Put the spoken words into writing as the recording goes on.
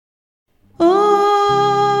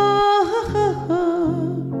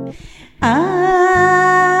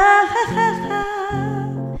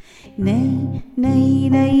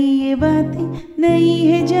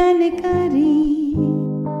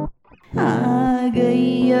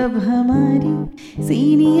गई अब हमारी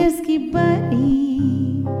सीनियर्स की बारी।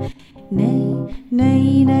 नई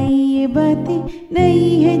नई नई ये बातें,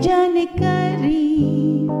 नई है जानकारी।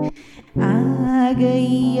 आ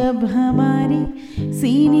गई अब हमारी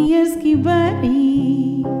सीनियर्स की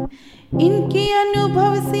बारी। इनके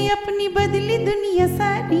अनुभव से अपनी बदली दुनिया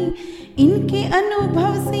सारी। इनके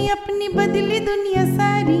अनुभव से अपनी बदली दुनिया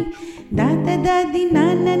सारी। दादा दादी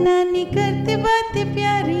नाना नानी करते बातें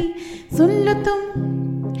प्यारी। सुन लो तुम,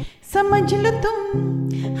 समझ लो तुम,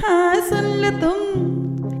 हाँ सुन लो तुम,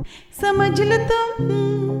 समझ लो तुम।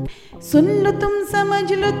 सुन लो तुम,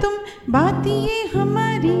 समझ लो तुम, बात ये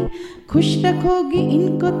हमारी। खुश रखोगे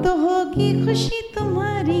इनको तो होगी खुशी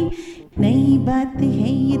तुम्हारी। नई बात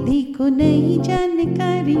है ये देखो, नई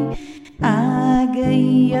जानकारी। आ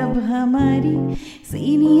गई अब हमारी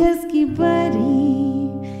सीनियर्स की बारी।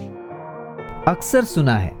 अक्सर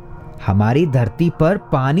सुना है हमारी धरती पर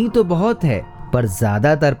पानी तो बहुत है, पर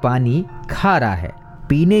ज्यादातर पानी खारा है।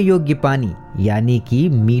 पीने योग्य पानी यानी कि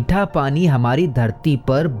मीठा पानी हमारी धरती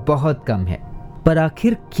पर बहुत कम है। पर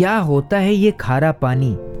आखिर क्या होता है ये खारा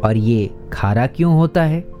पानी, और ये खारा क्यों होता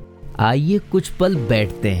है? आइए कुछ पल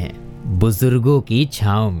बैठते हैं बुजुर्गों की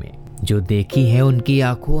छांव में। जो देखी है उनकी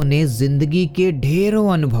आंखों ने जिंदगी के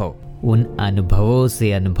ढेरों अनुभव, उन अनुभवों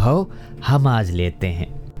से अनुभव हम आज लेते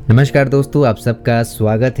हैं। नमस्कार दोस्तों, आप सबका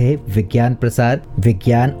स्वागत है विज्ञान प्रसार,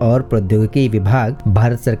 विज्ञान और प्रौद्योगिकी विभाग,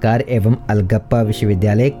 भारत सरकार एवं अलगप्पा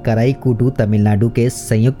विश्वविद्यालय कराईकुटू तमिलनाडु के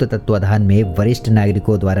संयुक्त तत्वाधान में वरिष्ठ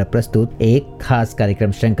नागरिकों द्वारा प्रस्तुत एक खास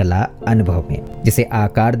कार्यक्रम श्रृंखला अनुभव में, जिसे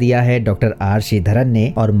आकार दिया है डॉक्टर आर श्रीधरन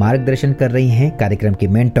ने और मार्गदर्शन कर रही हैं कार्यक्रम की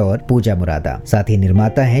मेंटोर पूजा मुरादा। साथ ही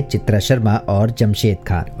निर्माता हैं चित्रा शर्मा और जमशेद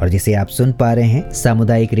खान, और जिसे आप सुन पा रहे हैं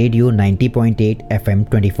सामुदायिक रेडियो 90.8 FM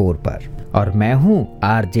 24 पर। और मैं हूँ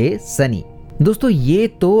आरजे सनी। दोस्तों, ये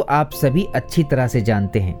तो आप सभी अच्छी तरह से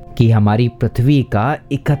जानते हैं कि हमारी पृथ्वी का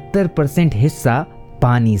 71% हिस्सा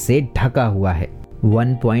पानी से ढका हुआ है।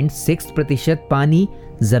 1.6% पानी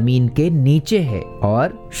जमीन के नीचे है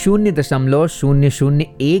और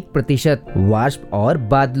 0.001% वाष्प और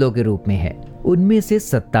बादलों के रूप में है। उनमें से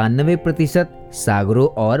 97% सागरों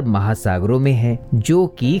और महासागरों में है, जो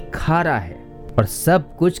कि खारा है। और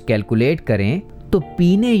सब कुछ कैलकुलेट करें तो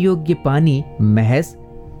पीने योग्य पानी महज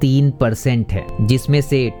 3% है, जिसमें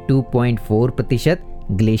से 2.4%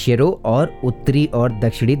 ग्लेशियरों और उत्तरी और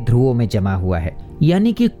दक्षिणी ध्रुवों में जमा हुआ है।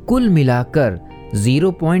 यानी कि कुल मिलाकर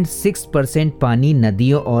 0.6% पानी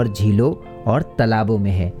नदियों और झीलों और तालाबों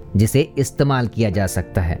में है, जिसे इस्तेमाल किया जा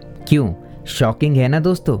सकता है। क्यों? शॉकिंग है ना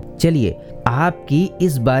दोस्तों? चलिए आपकी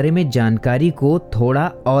इस बारे में जानकारी को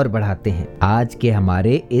थोड़ा और बढ़ाते हैं आज के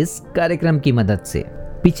हमारे इस कार्यक्रम की मदद से।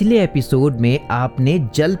 पिछले एपिसोड में आपने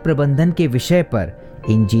जल प्रबंधन के विषय पर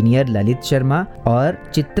इंजीनियर ललित शर्मा और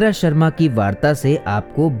चित्रा शर्मा की वार्ता से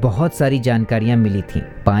आपको बहुत सारी जानकारियां मिली थीं।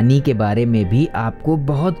 पानी के बारे में भी आपको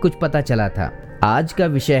बहुत कुछ पता चला था। आज का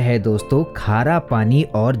विषय है दोस्तों खारा पानी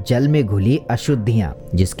और जल में घुली अशुद्धियां,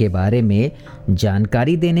 जिसके बारे में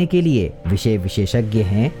जानकारी देने के लिए विषय विशेषज्ञ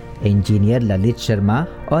हैं इंजीनियर ललित शर्मा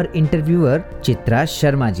और इंटरव्यूअर चित्रा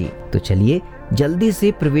शर्मा जी। तो चलिए जल्दी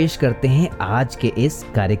से प्रवेश करते हैं आज के इस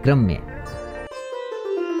कार्यक्रम में।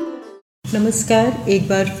 नमस्कार, एक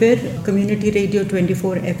बार फिर कम्युनिटी रेडियो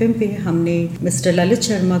 24 FM पे हमने मिस्टर ललित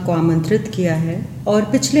शर्मा को आमंत्रित किया है। और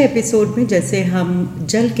पिछले एपिसोड में जैसे हम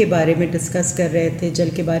जल के बारे में डिस्कस कर रहे थे, जल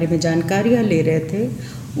के बारे में जानकारियाँ ले रहे थे,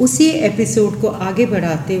 उसी एपिसोड को आगे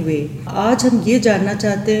बढ़ाते हुए आज हम ये जानना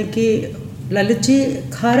चाहते हैं कि ललित जी,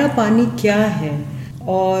 खारा पानी क्या है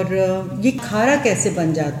और ये खारा कैसे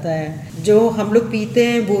बन जाता है? जो हम लोग पीते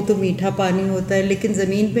हैं वो तो मीठा पानी होता है, लेकिन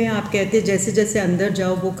ज़मीन पे आप कहते हैं जैसे जैसे अंदर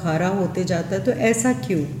जाओ वो खारा होते जाता है, तो ऐसा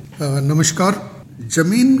क्यों? नमस्कार।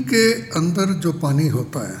 ज़मीन के अंदर जो पानी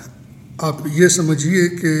होता है, आप ये समझिए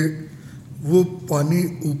कि वो पानी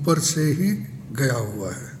ऊपर से ही गया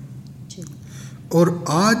हुआ है। और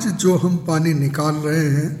आज जो हम पानी निकाल रहे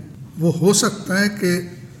हैं वो हो सकता है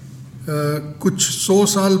कि कुछ 100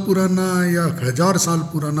 साल पुराना या 1000 साल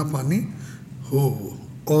पुराना पानी हो।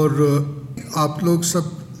 और आप लोग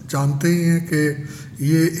सब जानते ही हैं कि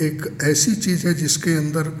ये एक ऐसी चीज़ है जिसके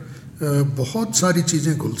अंदर बहुत सारी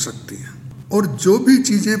चीज़ें घुल सकती हैं, और जो भी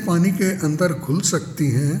चीज़ें पानी के अंदर घुल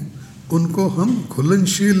सकती हैं उनको हम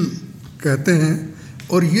घुलनशील कहते हैं।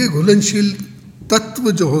 और ये घुलनशील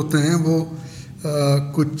तत्व जो होते हैं वो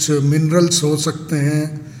कुछ मिनरल्स हो सकते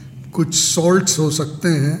हैं, कुछ सॉल्ट्स हो सकते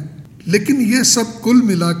हैं, लेकिन ये सब कुल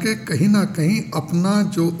मिला के कहीं ना कहीं अपना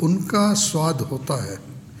जो उनका स्वाद होता है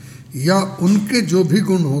या उनके जो भी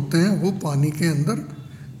गुण होते हैं वो पानी के अंदर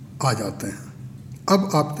आ जाते हैं। अब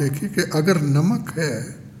आप देखिए कि अगर नमक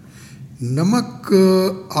है, नमक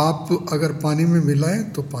आप अगर पानी में मिलाएं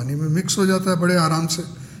तो पानी में मिक्स हो जाता है बड़े आराम से,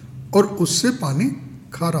 और उससे पानी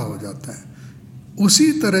खारा हो जाता है।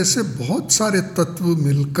 उसी तरह से बहुत सारे तत्व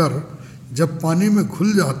मिलकर जब पानी में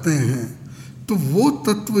घुल जाते हैं तो वो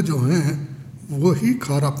तत्व जो हैं वो ही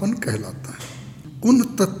खारापन कहलाता है। उन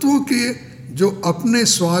तत्वों के जो अपने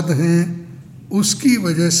स्वाद हैं उसकी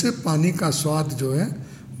वजह से पानी का स्वाद जो है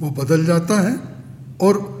वो बदल जाता है,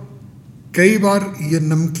 और कई बार ये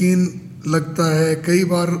नमकीन लगता है, कई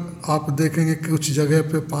बार आप देखेंगे कि कुछ जगह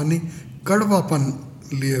पे पानी कड़वापन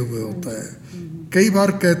लिए हुए होता है, कई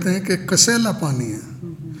बार कहते हैं कि कसैला पानी है।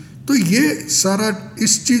 तो ये सारा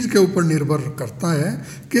इस चीज़ के ऊपर निर्भर करता है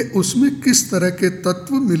कि उसमें किस तरह के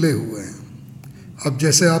तत्व मिले हुए हैं। अब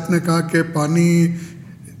जैसे आपने कहा कि पानी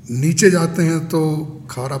नीचे जाते हैं तो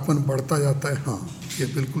खारापन बढ़ता जाता है, हाँ ये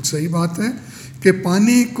बिल्कुल सही बात है कि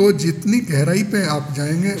पानी को जितनी गहराई पे आप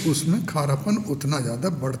जाएंगे उसमें खारापन उतना ज़्यादा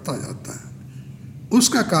बढ़ता जाता है।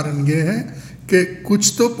 उसका कारण ये है कि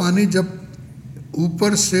कुछ तो पानी जब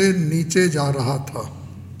ऊपर से नीचे जा रहा था,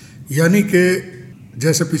 यानी कि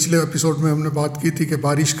जैसे पिछले एपिसोड में हमने बात की थी कि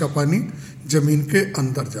बारिश का पानी ज़मीन के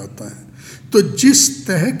अंदर जाता है, तो जिस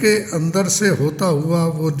तह के अंदर से होता हुआ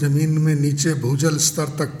वो ज़मीन में नीचे भूजल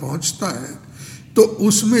स्तर तक पहुंचता है, तो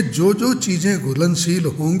उसमें जो जो चीज़ें घुलनशील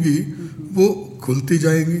होंगी वो घुलती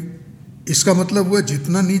जाएंगी। इसका मतलब हुआ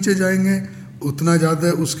जितना नीचे जाएंगे उतना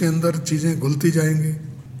ज़्यादा उसके अंदर चीज़ें घुलती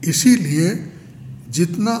जाएंगी। इसीलिए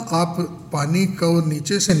जितना आप पानी को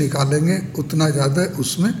नीचे से निकालेंगे उतना ज़्यादा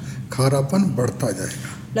उसमें खारापन बढ़ता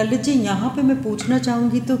जाएगा। ललित जी, यहाँ पे मैं पूछना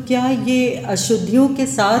चाहूँगी, तो क्या ये अशुद्धियों के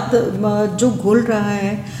साथ जो घुल रहा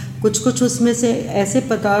है, कुछ उसमें से ऐसे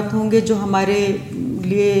पदार्थ होंगे जो हमारे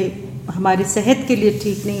लिए, हमारी सेहत के लिए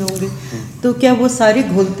ठीक नहीं होंगे, तो क्या वो सारे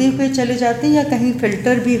घुलते हुए चले जाते हैं या कहीं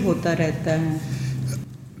फिल्टर भी होता रहता है?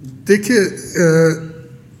 देखिए,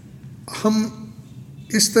 हम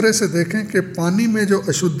इस तरह से देखें कि पानी में जो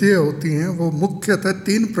अशुद्धियाँ होती हैं वो मुख्यतः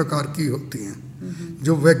 3 प्रकार की होती हैं।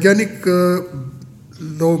 जो वैज्ञानिक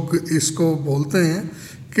लोग इसको बोलते हैं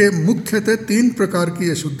कि मुख्यतः 3 प्रकार की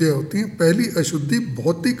अशुद्धियाँ होती हैं। पहली अशुद्धि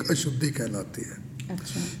भौतिक अशुद्धि कहलाती है।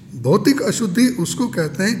 अच्छा। भौतिक अशुद्धि उसको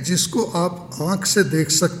कहते हैं जिसको आप आँख से देख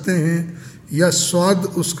सकते हैं, या स्वाद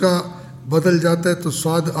उसका बदल जाता है तो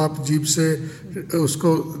स्वाद आप जीभ से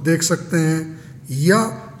उसको देख सकते हैं, या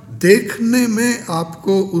देखने में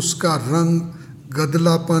आपको उसका रंग,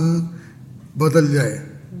 गदलापन बदल जाए,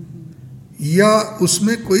 या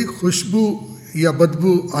उसमें कोई खुशबू या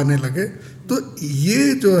बदबू आने लगे, तो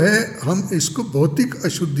ये जो है हम इसको भौतिक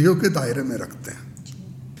अशुद्धियों के दायरे में रखते हैं।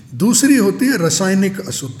 दूसरी होती है रासायनिक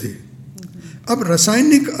अशुद्धि। अब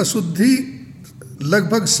रासायनिक अशुद्धि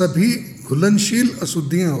लगभग सभी घुलनशील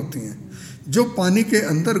अशुद्धियाँ होती हैं जो पानी के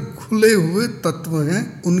अंदर घुले हुए तत्व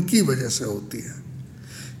हैं उनकी वजह से होती है।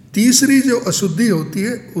 तीसरी जो अशुद्धि होती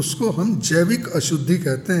है उसको हम जैविक अशुद्धि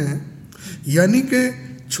कहते हैं, यानी कि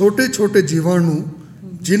छोटे छोटे जीवाणु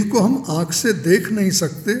जिनको हम आँख से देख नहीं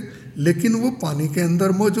सकते लेकिन वो पानी के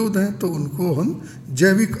अंदर मौजूद हैं, तो उनको हम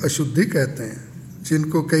जैविक अशुद्धि कहते हैं,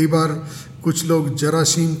 जिनको कई बार कुछ लोग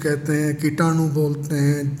जरासीम कहते हैं, कीटाणु बोलते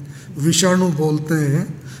हैं, विषाणु बोलते हैं।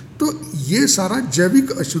 तो ये सारा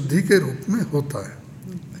जैविक अशुद्धि के रूप में होता है।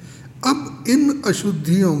 अब इन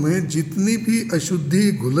अशुद्धियों में जितनी भी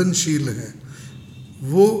अशुद्धि घुलनशील है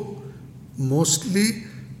वो मोस्टली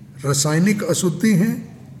रासायनिक अशुद्धि हैं।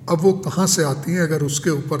 अब वो कहाँ से आती हैं अगर उसके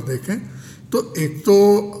ऊपर देखें तो एक तो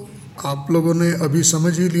आप लोगों ने अभी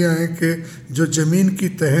समझ ही लिया है कि जो ज़मीन की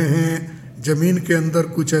तह हैं, ज़मीन के अंदर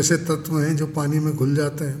कुछ ऐसे तत्व हैं जो पानी में घुल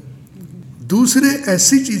जाते हैं। दूसरे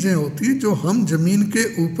ऐसी चीज़ें होती हैं जो हम ज़मीन के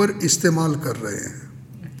ऊपर इस्तेमाल कर रहे हैं।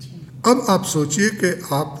 अब आप सोचिए कि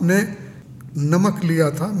आपने नमक लिया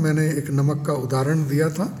था, मैंने एक नमक का उदाहरण दिया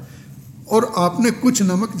था, और आपने कुछ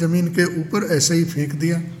नमक ज़मीन के ऊपर ऐसे ही फेंक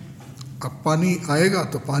दिया। अब पानी आएगा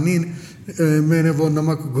तो पानी में वो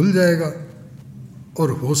नमक घुल जाएगा,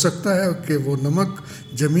 और हो सकता है कि वो नमक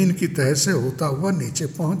ज़मीन की तह से होता हुआ नीचे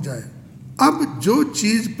पहुंच जाए। अब जो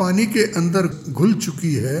चीज़ पानी के अंदर घुल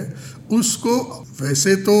चुकी है उसको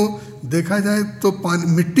वैसे तो देखा जाए तो पानी,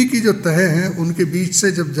 मिट्टी की जो तह हैं उनके बीच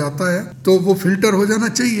से जब जाता है तो वो फिल्टर हो जाना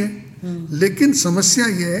चाहिए, लेकिन समस्या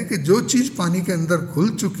ये है कि जो चीज़ पानी के अंदर घुल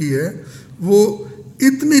चुकी है वो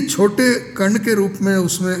इतने छोटे कण के रूप में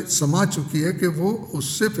उसमें समा चुकी है कि वो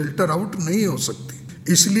उससे फिल्टर आउट नहीं हो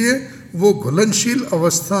सकती। इसलिए वो घुलनशील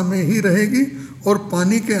अवस्था में ही रहेगी, और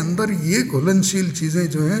पानी के अंदर ये घुलनशील चीज़ें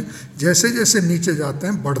जो हैं जैसे जैसे नीचे जाते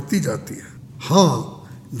हैं बढ़ती जाती है। हाँ,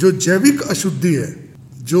 जो जैविक अशुद्धि है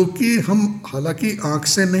जो कि हम हालांकि आँख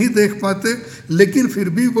से नहीं देख पाते लेकिन फिर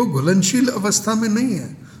भी वो घुलनशील अवस्था में नहीं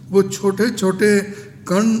है, वो छोटे छोटे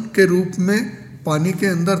कण के रूप में पानी के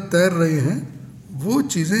अंदर तैर रहे हैं वो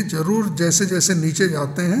चीज़ें जरूर जैसे जैसे नीचे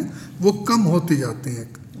जाते हैं वो कम होती जाती हैं।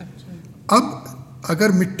 अब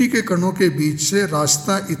अगर मिट्टी के कणों के बीच से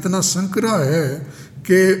रास्ता इतना संकरा है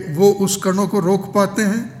कि वो उस कणों को रोक पाते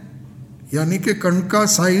हैं, यानी कि कण का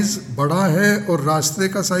साइज़ बड़ा है और रास्ते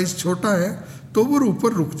का साइज़ छोटा है, तो वो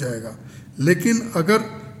ऊपर रुक जाएगा। लेकिन अगर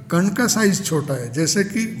कण का साइज़ छोटा है, जैसे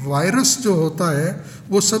कि वायरस जो होता है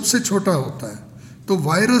वो सबसे छोटा होता है, तो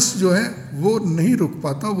वायरस जो है वो नहीं रुक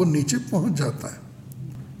पाता, वो नीचे पहुंच जाता है।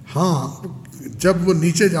 हाँ, जब वो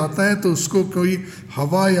नीचे जाता है तो उसको कोई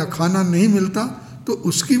हवा या खाना नहीं मिलता, तो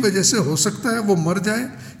उसकी वजह से हो सकता है वो मर जाए,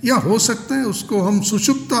 या हो सकता है उसको हम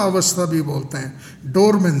सुषुप्त अवस्था भी बोलते हैं,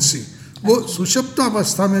 डोरमेंसी, वो सुषुप्त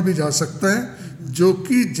अवस्था में भी जा सकता है, जो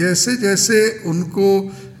कि जैसे जैसे उनको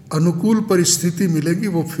अनुकूल परिस्थिति मिलेगी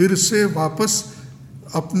वो फिर से वापस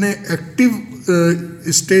अपने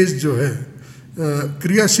एक्टिव स्टेज जो है,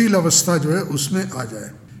 क्रियाशील अवस्था जो है उसमें आ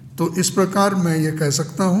जाए। तो इस प्रकार मैं ये कह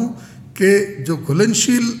सकता हूँ कि जो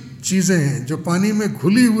घुलनशील चीज़ें हैं, जो पानी में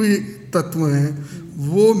घुली हुई तत्व हैं,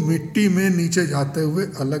 वो मिट्टी में नीचे जाते हुए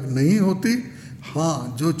अलग नहीं होती।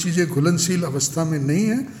 हाँ, जो चीज़ें घुलनशील अवस्था में नहीं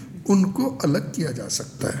हैं उनको अलग किया जा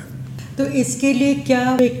सकता है। तो इसके लिए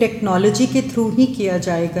क्या एक टेक्नोलॉजी के थ्रू ही किया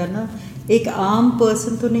जाएगा ना, एक आम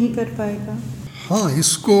पर्सन तो नहीं कर पाएगा? हाँ,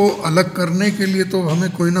 इसको अलग करने के लिए तो हमें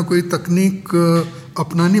कोई ना कोई तकनीक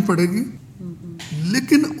अपनानी पड़ेगी,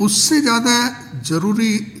 लेकिन उससे ज़्यादा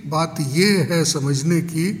ज़रूरी बात ये है समझने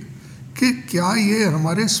की कि क्या ये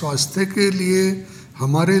हमारे स्वास्थ्य के लिए,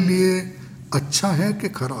 हमारे लिए अच्छा है कि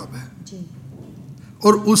खराब है जी।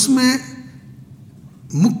 और उसमें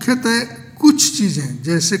मुख्यतः कुछ चीज़ें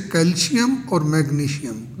जैसे कैल्शियम और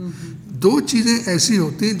मैग्नीशियम, दो चीज़ें ऐसी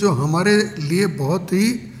होती हैं जो हमारे लिए बहुत ही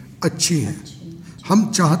अच्छी हैं। हम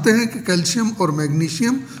चाहते हैं कि कैल्शियम और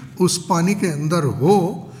मैग्नीशियम उस पानी के अंदर हो,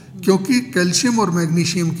 क्योंकि कैल्शियम और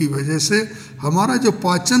मैग्नीशियम की वजह से हमारा जो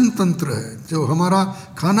पाचन तंत्र है, जो हमारा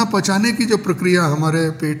खाना पचाने की जो प्रक्रिया हमारे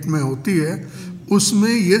पेट में होती है,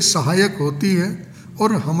 उसमें ये सहायक होती है,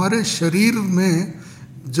 और हमारे शरीर में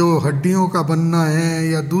जो हड्डियों का बनना है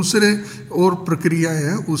या दूसरे और प्रक्रियाएं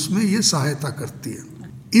हैं उसमें ये सहायता करती है।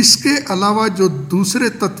 इसके अलावा जो दूसरे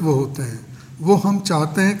तत्व होते हैं वो हम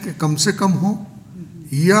चाहते हैं कि कम से कम हो,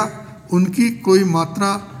 या उनकी कोई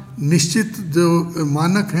मात्रा निश्चित जो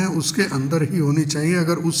मानक हैं उसके अंदर ही होनी चाहिए।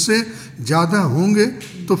 अगर उससे ज़्यादा होंगे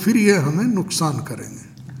तो फिर ये हमें नुकसान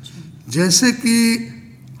करेंगे। जैसे कि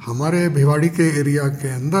हमारे भिवाड़ी के एरिया के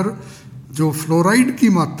अंदर जो फ्लोराइड की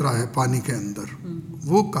मात्रा है पानी के अंदर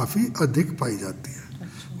वो काफ़ी अधिक पाई जाती है,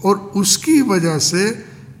 और उसकी वजह से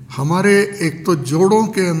हमारे एक तो जोड़ों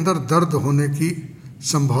के अंदर दर्द होने की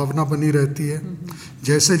संभावना बनी रहती है।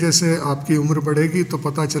 जैसे जैसे आपकी उम्र बढ़ेगी तो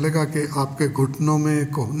पता चलेगा कि आपके घुटनों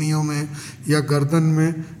में, कोहनियों में या गर्दन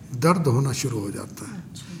में दर्द होना शुरू हो जाता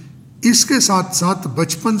है। इसके साथ साथ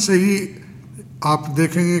बचपन से ही आप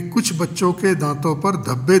देखेंगे कुछ बच्चों के दांतों पर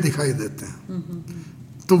धब्बे दिखाई देते हैं,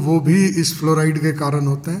 तो वो भी इस फ्लोराइड के कारण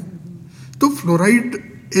होते हैं। तो फ्लोराइड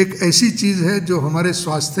एक ऐसी चीज़ है जो हमारे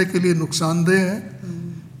स्वास्थ्य के लिए नुकसानदेह है,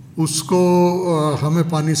 उसको हमें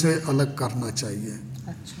पानी से अलग करना चाहिए।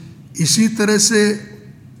 इसी तरह से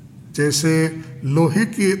जैसे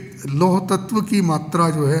लोह तत्व की मात्रा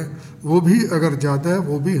जो है वो भी अगर ज़्यादा है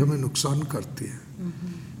वो भी हमें नुकसान करती है।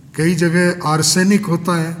 कई जगह आर्सेनिक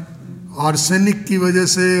होता है, आर्सेनिक की वजह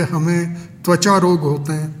से हमें त्वचा रोग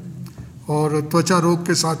होते हैं, और त्वचा रोग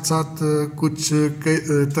के साथ साथ कुछ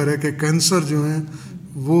तरह के कैंसर जो हैं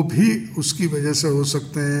वो भी उसकी वजह से हो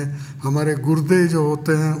सकते हैं। हमारे गुर्दे जो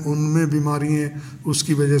होते हैं उनमें बीमारियां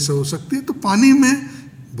उसकी वजह से हो सकती है। तो पानी में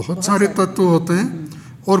बहुत सारे तत्व होते हैं,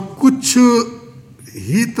 और कुछ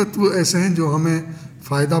ही तत्व ऐसे हैं जो हमें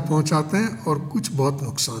फ़ायदा पहुंचाते हैं और कुछ बहुत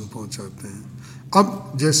नुकसान पहुंचाते हैं।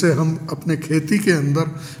 अब जैसे हम अपने खेती के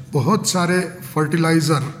अंदर बहुत सारे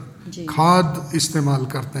फर्टिलाइज़र, खाद इस्तेमाल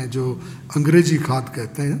करते हैं जो अंग्रेजी खाद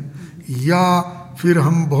कहते हैं, या फिर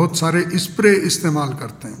हम बहुत सारे स्प्रे इस्तेमाल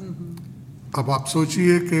करते हैं। अब आप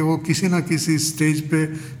सोचिए कि वो किसी ना किसी स्टेज पे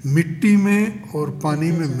मिट्टी में और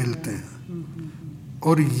पानी में मिलते हैं,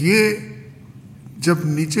 और ये जब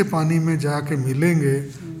नीचे पानी में जाके मिलेंगे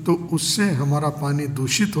तो उससे हमारा पानी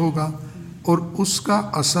दूषित होगा, और उसका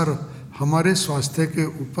असर हमारे स्वास्थ्य के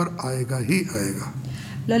ऊपर आएगा ही आएगा।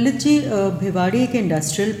 ललित जी, भिवाड़ी एक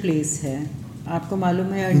इंडस्ट्रियल प्लेस है, आपको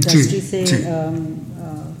मालूम है, इंडस्ट्री से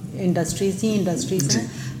इंडस्ट्रीज हैं,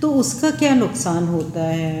 तो उसका क्या नुकसान होता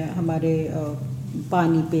है हमारे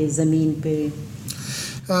पानी पे, ज़मीन पे?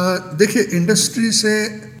 देखिए,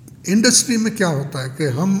 इंडस्ट्री में क्या होता है कि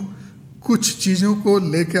हम कुछ चीज़ों को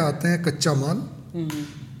लेके आते हैं कच्चा माल,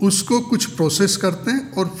 उसको कुछ प्रोसेस करते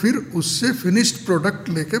हैं और फिर उससे फिनिश्ड प्रोडक्ट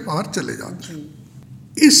लेके बाहर चले जाते हैं।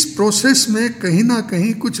 इस प्रोसेस में कहीं ना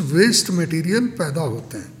कहीं कुछ वेस्ट मटेरियल पैदा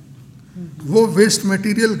होते हैं। वो वेस्ट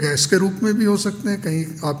मटेरियल गैस के रूप में भी हो सकते हैं, कहीं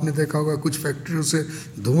आपने देखा होगा कुछ फैक्ट्रियों से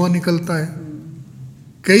धुआं निकलता है।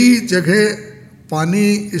 कई जगह पानी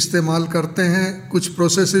इस्तेमाल करते हैं कुछ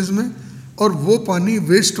प्रोसेसेस में और वो पानी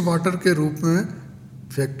वेस्ट वाटर के रूप में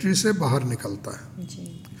फैक्ट्री से बाहर निकलता है।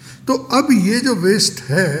 तो अब ये जो वेस्ट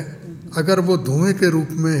है, अगर वो धुएं के रूप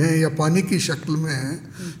में है या पानी की शक्ल में है,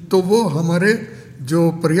 तो वो हमारे जो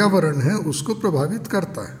पर्यावरण है उसको प्रभावित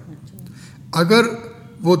करता है। अगर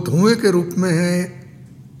वो धुएं के रूप में है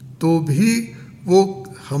तो भी वो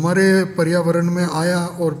हमारे पर्यावरण में आया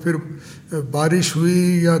और फिर बारिश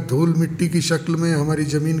हुई या धूल मिट्टी की शक्ल में हमारी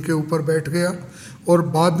ज़मीन के ऊपर बैठ गया और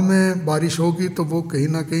बाद में बारिश होगी तो वो कहीं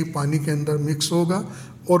ना कहीं पानी के अंदर मिक्स होगा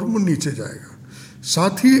और वो नीचे जाएगा।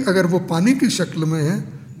 साथ ही अगर वो पानी की शक्ल में है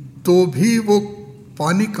तो भी वो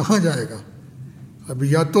पानी कहाँ जाएगा? अब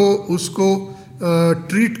या तो उसको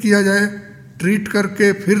ट्रीट किया जाए, ट्रीट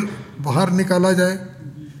करके फिर बाहर निकाला जाए,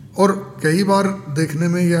 और कई बार देखने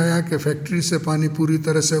में ये आया कि फैक्ट्री से पानी पूरी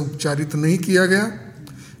तरह से उपचारित नहीं किया गया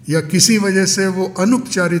या किसी वजह से वो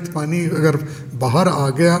अनुपचारित पानी अगर बाहर आ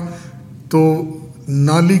गया तो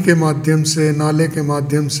नाली के माध्यम से, नाले के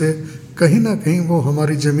माध्यम से कहीं ना कहीं वो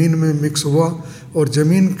हमारी ज़मीन में मिक्स हुआ और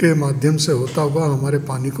ज़मीन के माध्यम से होता हुआ हमारे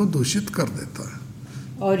पानी को दूषित कर देता है।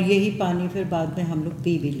 और यही पानी फिर बाद में हम लोग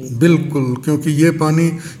पी भी लेते हैं। बिल्कुल, क्योंकि ये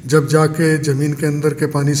पानी जब जाके ज़मीन के अंदर के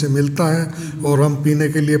पानी से मिलता है और हम पीने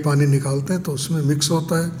के लिए पानी निकालते हैं तो उसमें मिक्स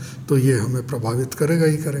होता है, तो ये हमें प्रभावित करेगा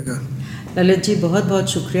ही करेगा। ललित जी, बहुत बहुत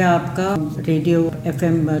शुक्रिया आपका रेडियो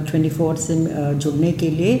FM 24 से जुड़ने के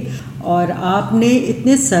लिए। और आपने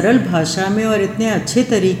इतने सरल भाषा में और इतने अच्छे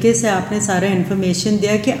तरीके से आपने सारा इन्फॉर्मेशन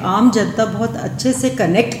दिया कि आम जनता बहुत अच्छे से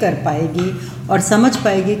कनेक्ट कर पाएगी और समझ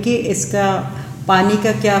पाएगी कि इसका पानी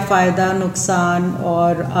का क्या फ़ायदा, नुकसान,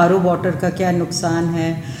 और RO वाटर का क्या नुकसान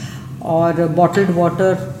है और बॉटल्ड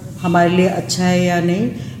वाटर हमारे लिए अच्छा है या नहीं।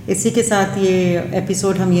 इसी के साथ ये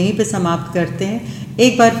एपिसोड हम यहीं पे समाप्त करते हैं।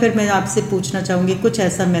 एक बार फिर मैं आपसे पूछना चाहूँगी, कुछ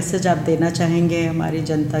ऐसा मैसेज आप देना चाहेंगे हमारी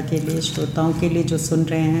जनता के लिए, श्रोताओं के लिए जो सुन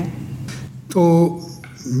रहे हैं? तो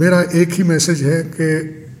मेरा एक ही मैसेज है कि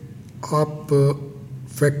आप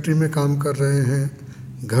फैक्ट्री में काम कर रहे हैं,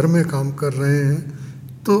 घर में काम कर रहे हैं,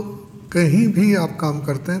 तो कहीं भी आप काम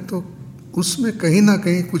करते हैं तो उसमें कहीं ना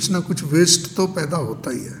कहीं कुछ ना कुछ वेस्ट तो पैदा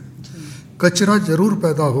होता ही है। कचरा ज़रूर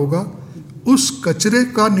पैदा होगा। उस कचरे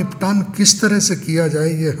का निपटान किस तरह से किया जाए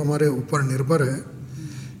ये हमारे ऊपर निर्भर है,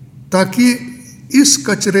 ताकि इस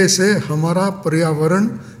कचरे से हमारा पर्यावरण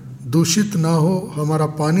दूषित ना हो, हमारा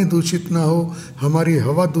पानी दूषित ना हो, हमारी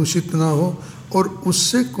हवा दूषित ना हो और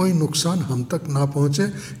उससे कोई नुकसान हम तक ना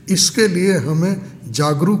पहुँचे। इसके लिए हमें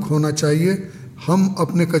जागरूक होना चाहिए। हम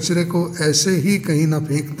अपने कचरे को ऐसे ही कहीं ना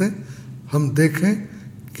फेंक दें, हम देखें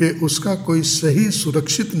कि उसका कोई सही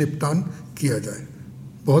सुरक्षित निपटान किया जाए।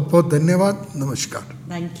 बहुत बहुत धन्यवाद, नमस्कार।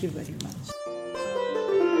 Thank you very much.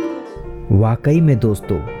 वाकई में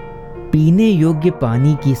दोस्तों, पीने योग्य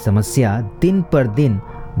पानी की समस्या दिन पर दिन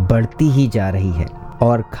बढ़ती ही जा रही है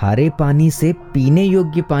और खारे पानी से पीने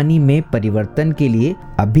योग्य पानी में परिवर्तन के लिए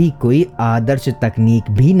अभी कोई आदर्श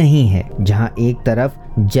तकनीक भी नहीं है। जहां एक तरफ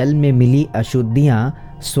जल में मिली अशुद्धियां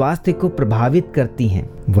स्वास्थ्य को प्रभावित करती हैं,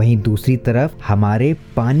 वहीं दूसरी तरफ हमारे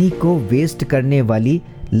पानी को वेस्ट करने वाली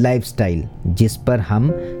लाइफस्टाइल, जिस पर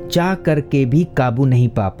हम चाह करके भी काबू नहीं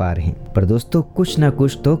पा रहे हैं। पर दोस्तों, कुछ ना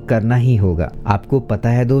कुछ तो करना ही होगा। आपको पता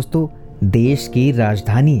है दोस्तों, देश की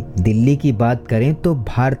राजधानी दिल्ली की बात करें तो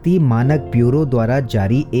भारतीय मानक ब्यूरो द्वारा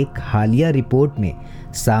जारी एक हालिया रिपोर्ट में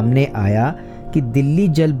सामने आया कि दिल्ली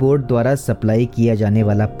जल बोर्ड द्वारा सप्लाई किया जाने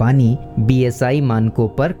वाला पानी BSI मानकों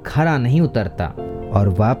पर खरा नहीं उतरता और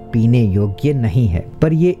वह पीने योग्य नहीं है।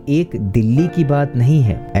 पर ये एक दिल्ली की बात नहीं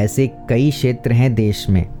है। ऐसे कई क्षेत्र हैं देश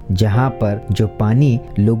में जहां पर जो पानी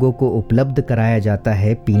लोगों को उपलब्ध कराया जाता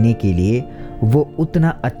है पीने के लिए, वो उतना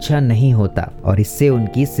अच्छा नहीं होता और इससे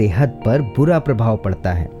उनकी सेहत पर बुरा प्रभाव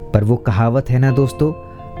पड़ता है। पर वो कहावत है ना दोस्तों,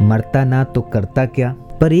 मरता ना तो करता क्या।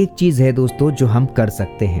 पर एक चीज है दोस्तों जो हम कर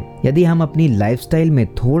सकते हैं, यदि हम अपनी लाइफस्टाइल में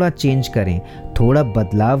थोड़ा चेंज करें, थोड़ा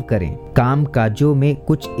बदलाव करें, काम काजों में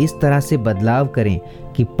कुछ इस तरह से बदलाव करें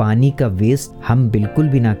कि पानी का वेस्ट हम बिल्कुल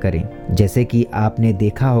भी ना करें। जैसे कि आपने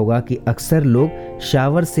देखा होगा कि अक्सर लोग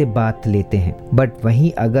शावर से बाथ लेते हैं, बट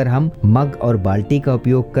वहीं अगर हम मग और बाल्टी का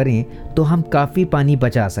उपयोग करें तो हम काफ़ी पानी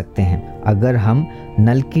बचा सकते हैं। अगर हम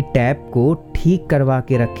नल की टैप को ठीक करवा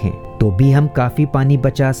के रखें तो भी हम काफ़ी पानी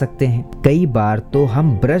बचा सकते हैं। कई बार तो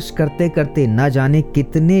हम ब्रश करते करते ना जाने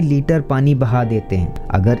कितने लीटर पानी बहा देते हैं।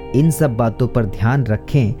 अगर इन सब बातों पर ध्यान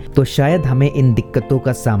रखें तो शायद हमें इन दिक्कतों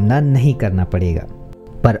का सामना नहीं करना पड़ेगा।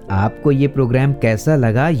 पर आपको ये प्रोग्राम कैसा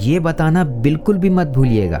लगा ये बताना बिल्कुल भी मत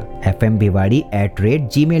भूलिएगा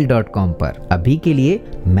fmbhiwadi@gmail.com पर। अभी के लिए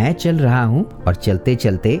मैं चल रहा हूँ और चलते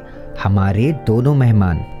चलते हमारे दोनों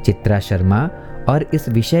मेहमान चित्रा शर्मा और इस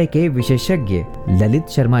विषय के विशेषज्ञ ललित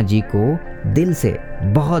शर्मा जी को दिल से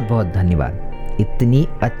बहुत बहुत धन्यवाद इतनी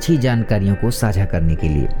अच्छी जानकारियों को साझा करने के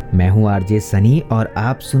लिए। मैं हूं आरजे सनी और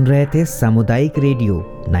आप सुन रहे थे सामुदायिक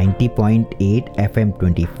रेडियो 90.8 FM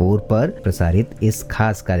 24 पर प्रसारित इस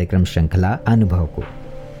खास कार्यक्रम श्रृंखला अनुभव को।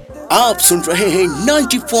 आप सुन रहे हैं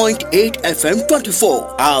 90.8 FM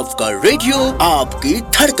 24, आपका रेडियो, आपकी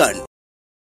धड़कन।